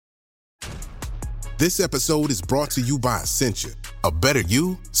This episode is brought to you by Essentia. A better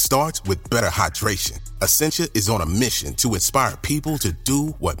you starts with better hydration. Essentia is on a mission to inspire people to do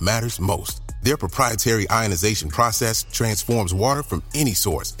what matters most. Their proprietary ionization process transforms water from any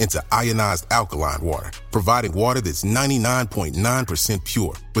source into ionized alkaline water, providing water that's 99.9%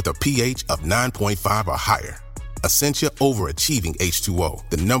 pure with a pH of 9.5 or higher. Essentia overachieving H2O,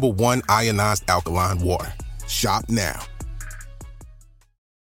 the #1 ionized alkaline water. Shop now.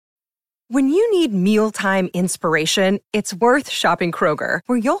 When you need mealtime inspiration, it's worth shopping Kroger,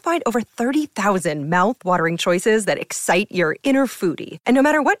 where you'll find over 30,000 mouth-watering choices that excite your inner foodie. And no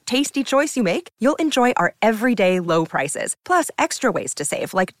matter what tasty choice you make, you'll enjoy our everyday low prices, plus extra ways to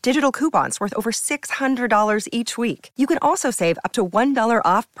save, like digital coupons worth over $600 each week. You can also save up to $1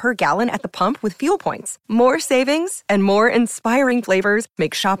 off per gallon at the pump with fuel points. More savings and more inspiring flavors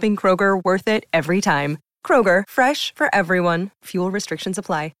make shopping Kroger worth it every time. Kroger, fresh for everyone. Fuel restrictions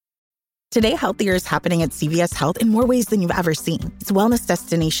apply. Today, healthier is happening at CVS Health in more ways than you've ever seen. It's wellness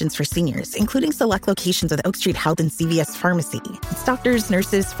destinations for seniors, including select locations with Oak Street Health and CVS Pharmacy. It's doctors,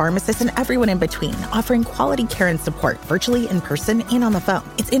 nurses, pharmacists, and everyone in between, offering quality care and support virtually, in person, and on the phone.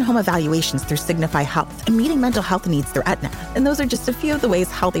 It's in-home evaluations through Signify Health and meeting mental health needs through Aetna. And those are just a few of the ways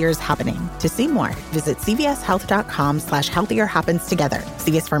healthier is happening. To see more, visit cvshealth.com/healthier happens together.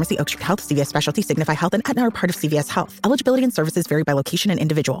 CVS Pharmacy, Oak Street Health, CVS Specialty, Signify Health, and Aetna are part of CVS Health. Eligibility and services vary by location and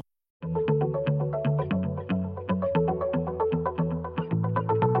individual.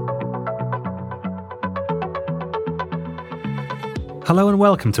 Hello and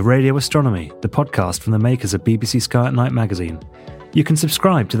welcome to Radio Astronomy, the podcast from the makers of BBC Sky at Night magazine. You can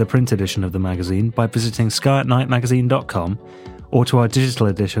subscribe to the print edition of the magazine by visiting skyatnightmagazine.com or to our digital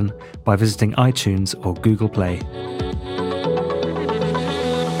edition by visiting iTunes or Google Play.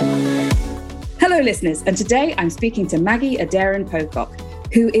 Hello listeners, and today I'm speaking to Maggie Aderin-Pocock,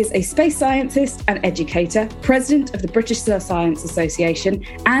 who is a space scientist and educator, president of the British Science Association,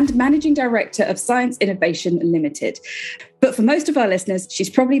 and managing director of Science Innovation Limited. But for most of our listeners, she's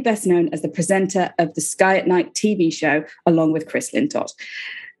probably best known as the presenter of the Sky at Night TV show, along with Chris Lintott.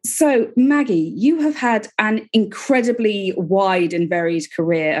 So, Maggie, you have had an incredibly wide and varied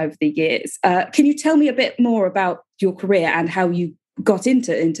career over the years. Can you tell me a bit more about your career and how you got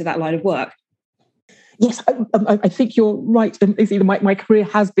into that line of work? Yes, I think you're right. My career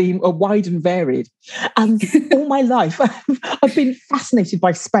has been wide and varied. And all my life, I've been fascinated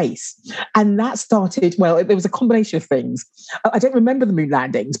by space. And that started, well, there was a combination of things. I don't remember the moon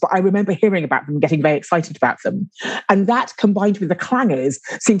landings, but I remember hearing about them, getting very excited about them. And that, combined with the clangers,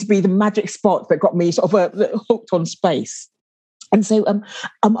 seemed to be the magic spot that got me sort of hooked on space. And so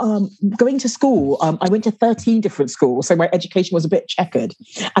going to school, I went to 13 different schools, so my education was a bit checkered.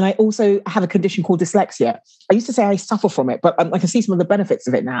 And I also have a condition called dyslexia. I used to say I suffer from it, but I can see some of the benefits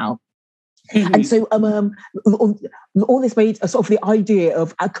of it now. Mm-hmm. And so all this made a sort of the idea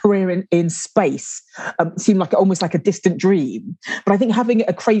of a career in space seem like almost like a distant dream. But I think having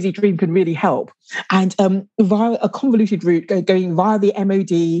a crazy dream can really help. And via a convoluted route, going via the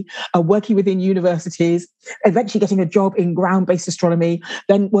MOD, working within universities, eventually getting a job in ground-based astronomy,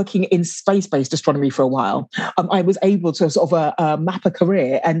 then working in space-based astronomy for a while, I was able to sort of map a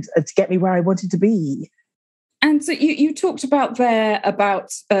career and to get me where I wanted to be. And so you talked about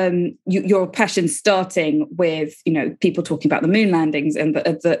your passion starting with, people talking about the moon landings and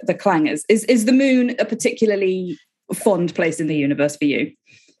the clangers. Is the moon a particularly fond place in the universe for you?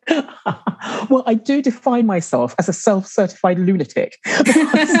 Well, I do define myself as a self-certified lunatic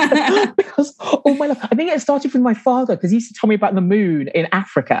because all my life, I think it started with my father, because he used to tell me about the moon in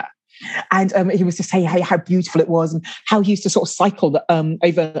Africa. And he was to say how beautiful it was and how he used to sort of cycle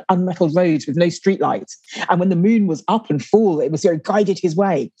over unmetalled roads with no streetlights. And when the moon was up and full, it was guided his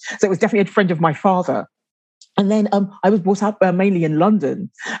way. So it was definitely a friend of my father. And then I was brought up mainly in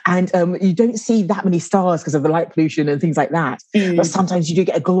London, and you don't see that many stars because of the light pollution and things like that. But sometimes you do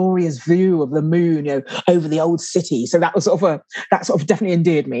get a glorious view of the moon, over the old city. So that was that definitely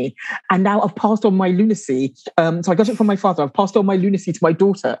endeared me. And now I've passed on my lunacy. So I got it from my father. I've passed on my lunacy to my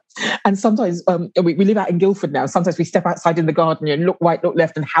daughter. And sometimes we live out in Guildford now. Sometimes we step outside in the garden and look right, look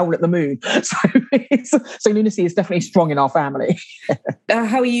left, and howl at the moon. So lunacy is definitely strong in our family.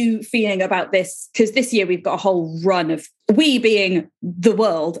 How are you feeling about this? Because this year we've got a whole run of, we being the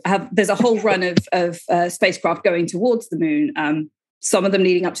world, there's a whole run of spacecraft going towards the moon. Some of them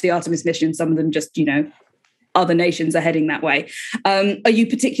leading up to the Artemis mission, some of them just, other nations are heading that way. Are you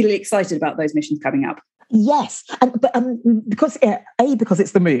particularly excited about those missions coming up? Yes, but because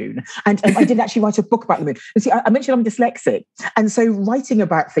it's the moon, and I did actually write a book about the moon. You see, I mentioned I'm dyslexic, and so writing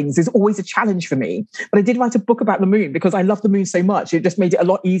about things is always a challenge for me. But I did write a book about the moon because I love the moon so much. It just made it a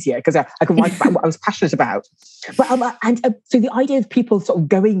lot easier because I could write about what I was passionate about. But so the idea of people sort of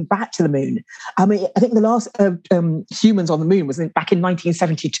going back to the moon. I mean, I think the last humans on the moon was back in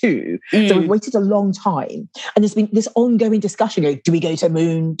 1972. So we've waited a long time, and there's been this ongoing discussion: do we go to the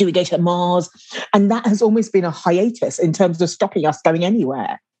moon? Do we go to Mars? And that has almost been a hiatus in terms of stopping us going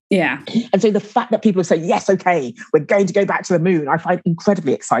anywhere. Yeah. And so the fact that people say, yes, okay, we're going to go back to the moon, I find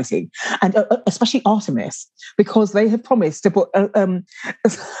incredibly exciting. And especially Artemis, because they have promised to put a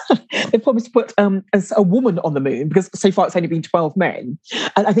woman on the moon, because so far it's only been 12 men.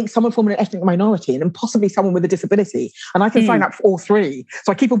 And I think someone from an ethnic minority and possibly someone with a disability. And I can sign up for all three.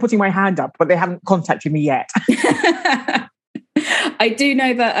 So I keep on putting my hand up, but they haven't contacted me yet. I do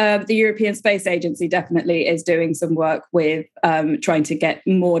know that the European Space Agency definitely is doing some work with trying to get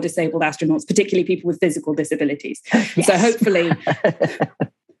more disabled astronauts, particularly people with physical disabilities. Yes. So hopefully,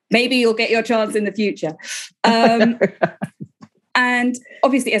 maybe you'll get your chance in the future. And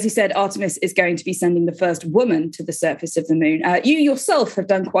obviously, as you said, Artemis is going to be sending the first woman to the surface of the moon. You yourself have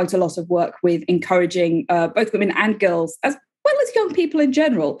done quite a lot of work with encouraging both women and girls, as well as young people in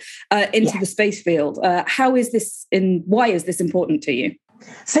general, into the space field. How is this and why is this important to you?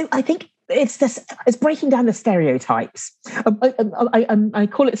 So I think it's breaking down the stereotypes. I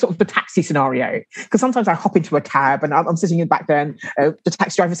call it sort of the taxi scenario, because sometimes I hop into a cab and I'm sitting in the back there and the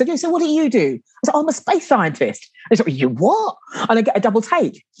taxi driver said, so what do you do? I said, I'm a space scientist. I said, you what? And I get a double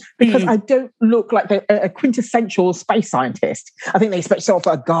take because I don't look like a quintessential space scientist. I think they expect sort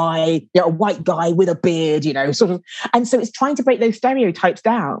of a guy, a white guy with a beard, sort of. And so it's trying to break those stereotypes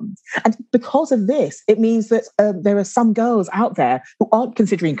down. And because of this, it means that there are some girls out there who aren't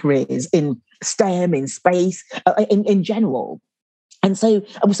considering careers in STEM, in space, in general. And so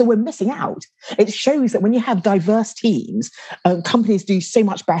we're missing out. It shows that when you have diverse teams, companies do so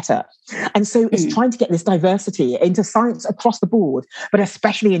much better. And so it's trying to get this diversity into science across the board, but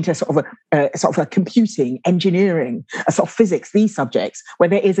especially into sort of a computing, engineering, sort of physics, these subjects where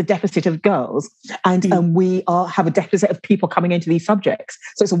there is a deficit of girls, and we have a deficit of people coming into these subjects.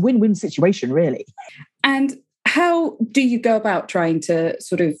 So it's a win-win situation, really. And how do you go about trying to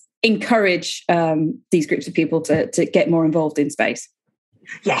sort of encourage these groups of people to get more involved in space?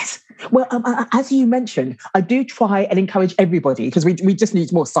 Yes. Well, as you mentioned, I do try and encourage everybody because we just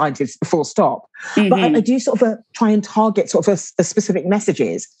need more scientists, full stop. But I do sort of try and target sort of a specific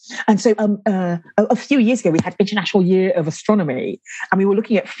messages. And so a few years ago, we had International Year of Astronomy, and we were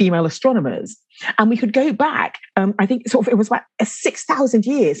looking at female astronomers. And we could go back, I think it was about 6,000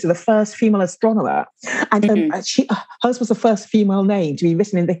 years to the first female astronomer. And hers was the first female name to be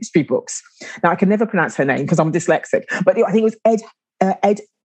written in the history books. Now, I can never pronounce her name because I'm dyslexic, but I think it was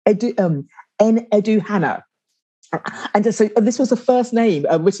Edu Hannah. And so this was the first name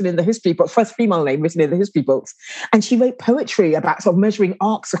written in the history book, first female name written in the history books. And she wrote poetry about sort of measuring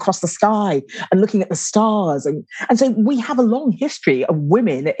arcs across the sky and looking at the stars. And so we have a long history of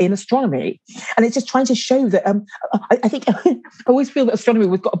women in astronomy. And it's just trying to show that I think I always feel that astronomy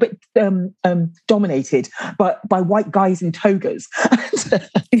was got a bit dominated by white guys in togas.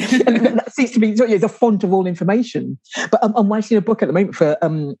 And that seems to be the font of all information. But I'm writing a book at the moment for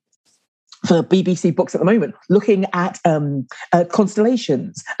BBC Books at the moment, looking at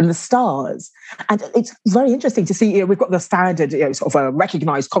constellations and the stars. And it's very interesting to see, we've got the standard sort of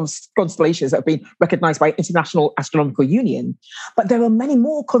recognised constellations that have been recognised by International Astronomical Union. But there are many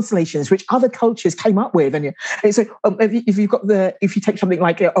more constellations which other cultures came up with. And so if you take something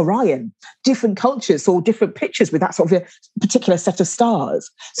like Orion, different cultures saw different pictures with that sort of particular set of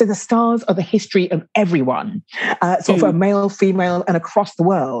stars. So the stars are the history of everyone, sort of a male, female, and across the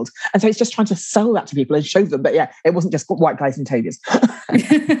world. And so it's just trying to sell that to people and show them that, it wasn't just white guys in togas.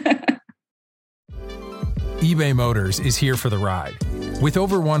 eBay Motors is here for the ride. With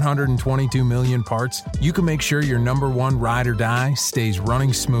over 122 million parts, you can make sure your number one ride or die stays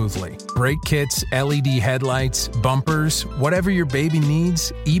running smoothly. Brake kits, LED headlights, bumpers, whatever your baby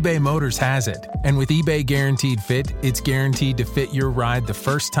needs, eBay Motors has it. And with eBay Guaranteed Fit, it's guaranteed to fit your ride the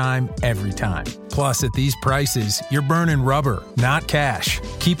first time, every time. Plus, at these prices, you're burning rubber, not cash.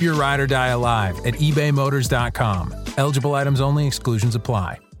 Keep your ride or die alive at ebaymotors.com. Eligible items only, exclusions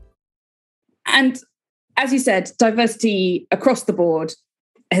apply. And as you said, diversity across the board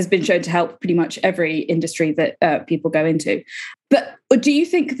has been shown to help pretty much every industry that people go into. But do you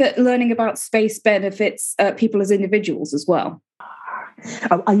think that learning about space benefits people as individuals as well?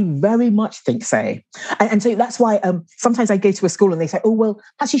 I very much think so. And so that's why sometimes I go to a school and they say, oh, well,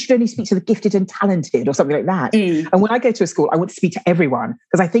 perhaps you should only speak to the gifted and talented or something like that. And when I go to a school, I want to speak to everyone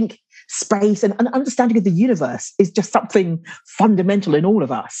because I think space and an understanding of the universe is just something fundamental in all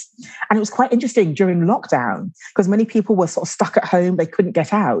of us. And it was quite interesting during lockdown because many people were sort of stuck at home. They couldn't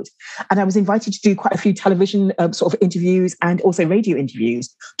get out. And I was invited to do quite a few television sort of interviews and also radio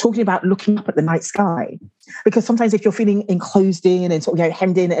interviews talking about looking up at the night sky. Because sometimes if you're feeling enclosed in and sort of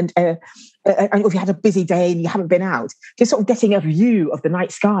hemmed in and if you had a busy day and you haven't been out, just sort of getting a view of the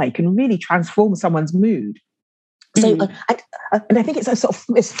night sky can really transform someone's mood. So, and I think it's a sort of,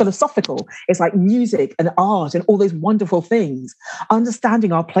 it's philosophical. It's like music and art and all those wonderful things.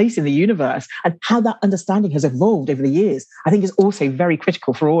 Understanding our place in the universe and how that understanding has evolved over the years, I think is also very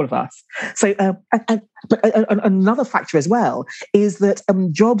critical for all of us. So, but another factor as well is that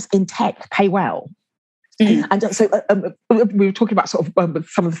jobs in tech pay well. And so we were talking about sort of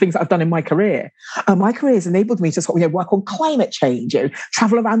some of the things that I've done in my career. My career has enabled me to sort of work on climate change,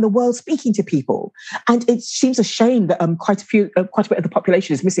 travel around the world speaking to people. And it seems a shame that quite a bit of the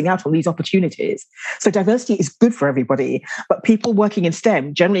population is missing out on these opportunities. So diversity is good for everybody, but people working in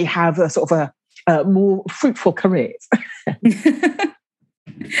STEM generally have a sort of a more fruitful careers.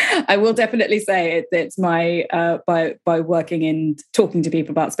 I will definitely say it's my by working in talking to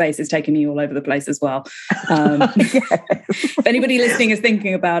people about space, it's taken me all over the place as well. If anybody listening is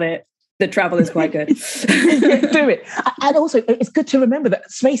thinking about it, the travel is quite good. Do it. And also, it's good to remember that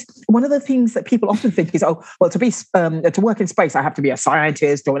space, one of the things that people often think is, oh, well, to work in space, I have to be a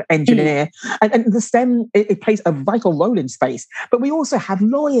scientist or an engineer. And the STEM, it plays a vital role in space. But we also have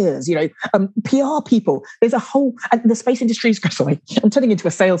lawyers, PR people. There's a whole, and the space industry is, sorry, I'm turning into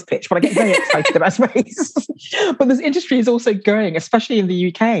a sales pitch, but I get very excited about space. But this industry is also growing, especially in the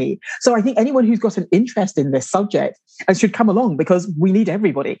UK. So I think anyone who's got an interest in this subject should come along because we need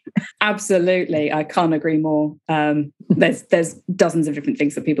everybody. Absolutely. I can't agree more. There's dozens of different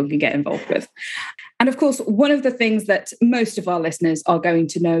things that people can get involved with. And of course, one of the things that most of our listeners are going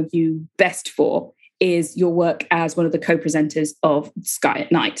to know you best for is your work as one of the co-presenters of Sky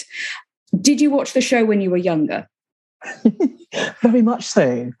at Night. Did you watch the show when you were younger? Very much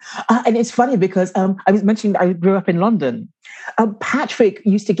so. And it's funny because I was mentioning that I grew up in London. Patrick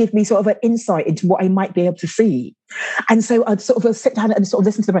used to give me sort of an insight into what I might be able to see. And so I'd sort of sit down and sort of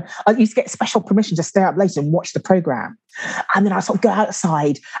listen to I used to get special permission to stay up late and watch the programme. And then I'd sort of go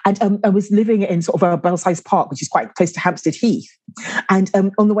outside and I was living in sort of a Belsize Park, which is quite close to Hampstead Heath. And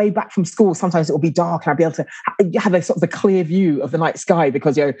on the way back from school, sometimes it would be dark and I'd be able to have a sort of a clear view of the night sky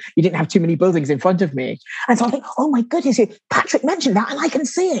because, you didn't have too many buildings in front of me. And so I think, oh my goodness, Patrick mentioned that and I can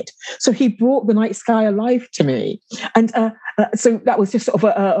see it. So he brought the night sky alive to me. And so that was just sort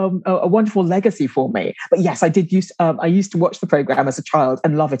of a wonderful legacy for me. But yes, I used to watch the programme as a child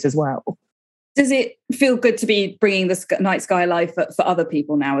and love it as well. Does it feel good to be bringing the night sky alive for other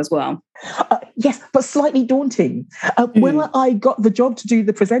people now as well? Yes, but slightly daunting. When I got the job to do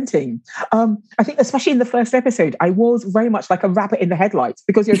the presenting, I think especially in the first episode, I was very much like a rabbit in the headlights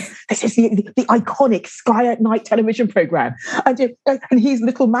because this is the iconic Sky at Night television programme. And he's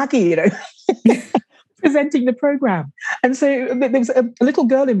little Maggie, presenting the programme. And so there was a little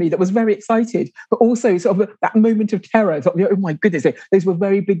girl in me that was very excited, but also sort of that moment of terror. I thought, oh my goodness, those were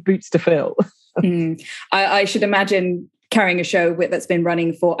very big boots to fill. I should imagine carrying a show that's been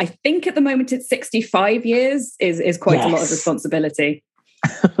running for, I think at the moment it's 65 years, is quite a lot of responsibility.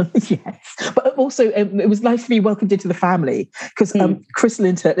 Yes, but also it was nice to be welcomed into the family because Chris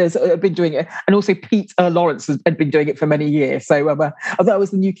Linter has been doing it, and also Pete Lawrence has been doing it for many years. So although I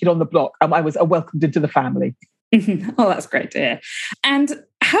was the new kid on the block, I was welcomed into the family. Oh, that's great to hear. And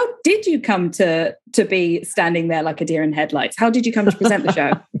how did you come to be standing there like a deer in headlights? How did you come to present the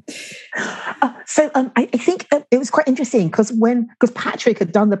show? I think it was quite interesting because Patrick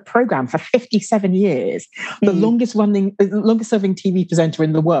had done the programme for 57 years, the longest serving TV presenter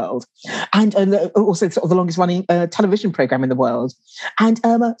in the world, and also sort of the longest running television programme in the world. And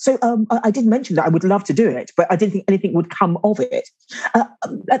I did mention that I would love to do it, but I didn't think anything would come of it.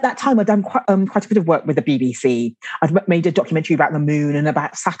 At that time, I'd done quite a bit of work with the BBC. I'd made a documentary about the moon and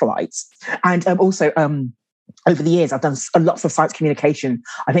about satellites, and also over the years, I've done lots of science communication.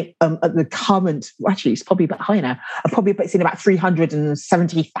 I think at the current, actually, it's probably a bit higher now. I've probably seen about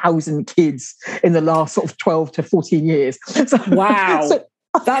 370,000 kids in the last sort of 12 to 14 years. So, wow.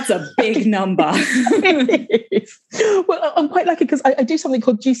 That's a big number. Well, I'm quite lucky because I do something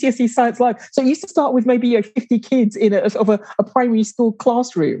called GCSE Science Live. So I used to start with maybe 50 kids in a sort of a primary school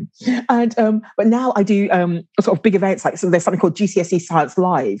classroom, and but now I do sort of big events like, so there's something called GCSE Science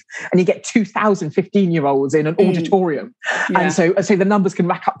Live, and you get 2,000 15-year-olds in an auditorium, and so the numbers can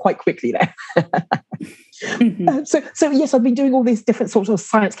rack up quite quickly there. So yes, I've been doing all these different sorts of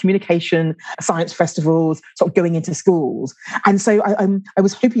science communication, science festivals, sort of going into schools, and so I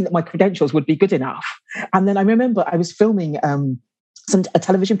was hoping that my credentials would be good enough. And then I remember I was filming a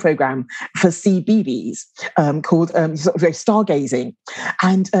television program for CBeebies called sort of stargazing,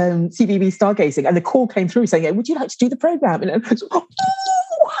 and CBeebies stargazing, and the call came through saying, "Would you like to do the program?" And I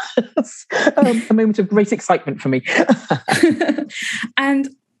was, a moment of great excitement for me. And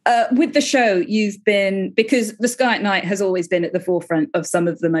with the show, you've been, because the Sky at Night has always been at the forefront of some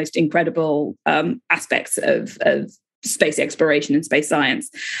of the most incredible aspects of space exploration and space science.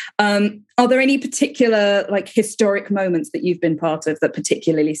 Are there any particular historic moments that you've been part of that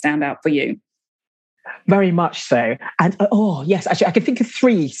particularly stand out for you? Very much so. And yes, actually, I can think of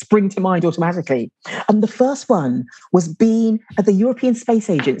 3 spring to mind automatically. The first one was being at the European Space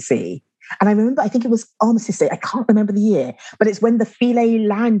Agency. And I remember, I think it was Armistice Day. I can't remember the year, but it's when the Philae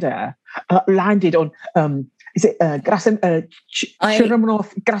lander landed on, is it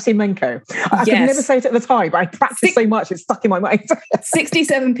Churyumov-Gerasimenko? I could never say it at the time, but I practiced so much, it's stuck in my mind.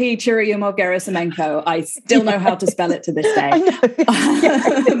 67P Churyumov-Gerasimenko. I still know how to spell it to this day. I know.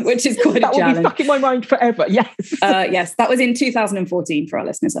 Yes. Which is quite a challenge. That will be stuck in my mind forever, yes. Yes, that was in 2014 for our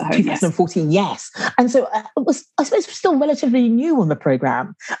listeners at home. 2014, yes. And so it was, I suppose, still relatively new on the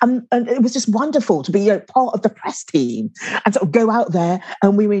programme. And it was just wonderful to be part of the press team and sort of go out there.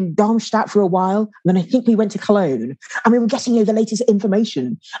 And we were in Darmstadt for a while. And then I think we went to Cologne, and we were getting the latest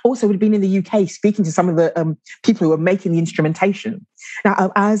information. Also, we'd been in the UK speaking to some of the people who were making the instrumentation.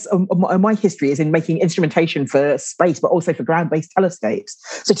 Now, as my history is in making instrumentation for space, but also for ground-based telescopes.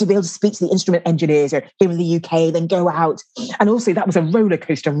 So to be able to speak to the instrument engineers here in the UK, then go out, and also that was a roller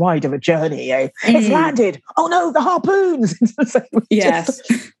coaster ride of a journey. It's landed. Oh no, the harpoons! Yes.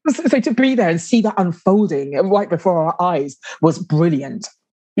 So to be there and see that unfolding right before our eyes was brilliant.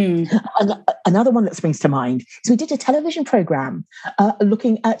 Another one that springs to mind is we did a television program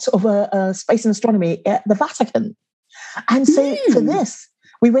looking at sort of space and astronomy at the Vatican. And so for this,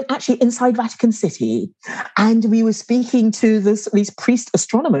 we went actually inside Vatican City, and we were speaking to these priest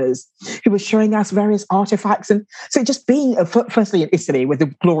astronomers who were showing us various artifacts. And so just being, firstly in Italy with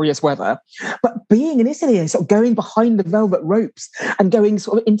the glorious weather, but being in Italy and sort of going behind the velvet ropes and going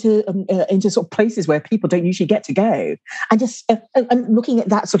sort of into sort of places where people don't usually get to go, and just and looking at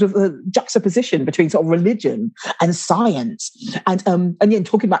that sort of juxtaposition between sort of religion and science, and then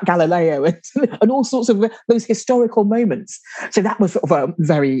talking about Galileo and all sorts of those historical moments. So that was sort of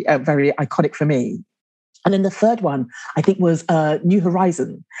very iconic for me. And then the third one, I think, was New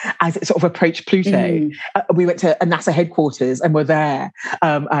Horizon, as it sort of approached Pluto. We went to a NASA headquarters and were there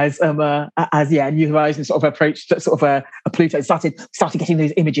as New Horizon sort of approached sort of a Pluto, started getting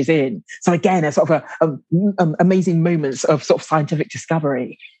those images in. So again, a sort of amazing moments of sort of scientific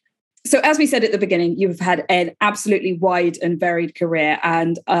discovery. So as we said at the beginning, you've had an absolutely wide and varied career,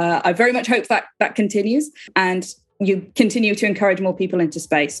 and I very much hope that continues, and you continue to encourage more people into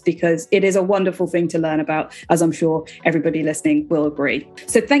space, because it is a wonderful thing to learn about, as I'm sure everybody listening will agree.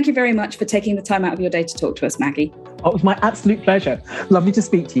 So thank you very much for taking the time out of your day to talk to us, Maggie. Oh, it was my absolute pleasure. Lovely to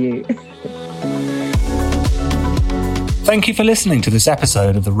speak to you. Thank you for listening to this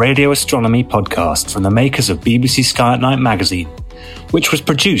episode of the Radio Astronomy podcast from the makers of BBC Sky at Night magazine, which was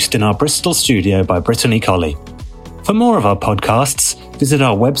produced in our Bristol studio by Brittany Colley. For more of our podcasts, visit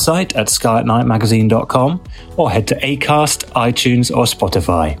our website at skyatnightmagazine.com or head to Acast, iTunes or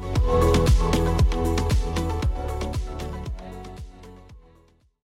Spotify.